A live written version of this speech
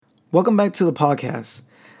Welcome back to the podcast.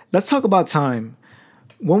 Let's talk about time.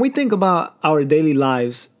 When we think about our daily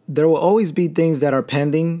lives, there will always be things that are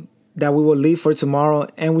pending that we will leave for tomorrow,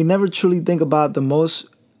 and we never truly think about the most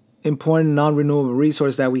important non renewable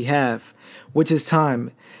resource that we have, which is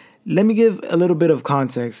time. Let me give a little bit of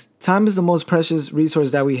context. Time is the most precious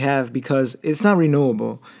resource that we have because it's not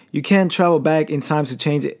renewable. You can't travel back in time to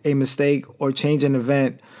change a mistake or change an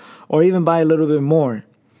event or even buy a little bit more.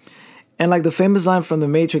 And like the famous line from The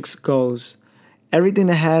Matrix goes, everything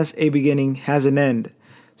that has a beginning has an end.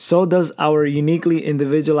 So does our uniquely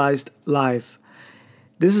individualized life.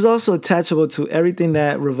 This is also attachable to everything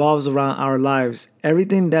that revolves around our lives.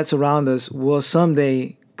 Everything that's around us will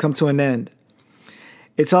someday come to an end.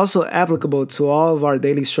 It's also applicable to all of our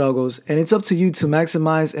daily struggles, and it's up to you to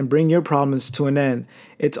maximize and bring your problems to an end.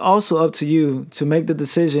 It's also up to you to make the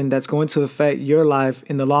decision that's going to affect your life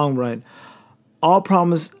in the long run. All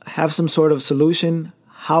problems have some sort of solution.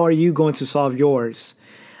 How are you going to solve yours?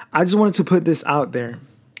 I just wanted to put this out there.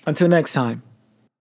 Until next time.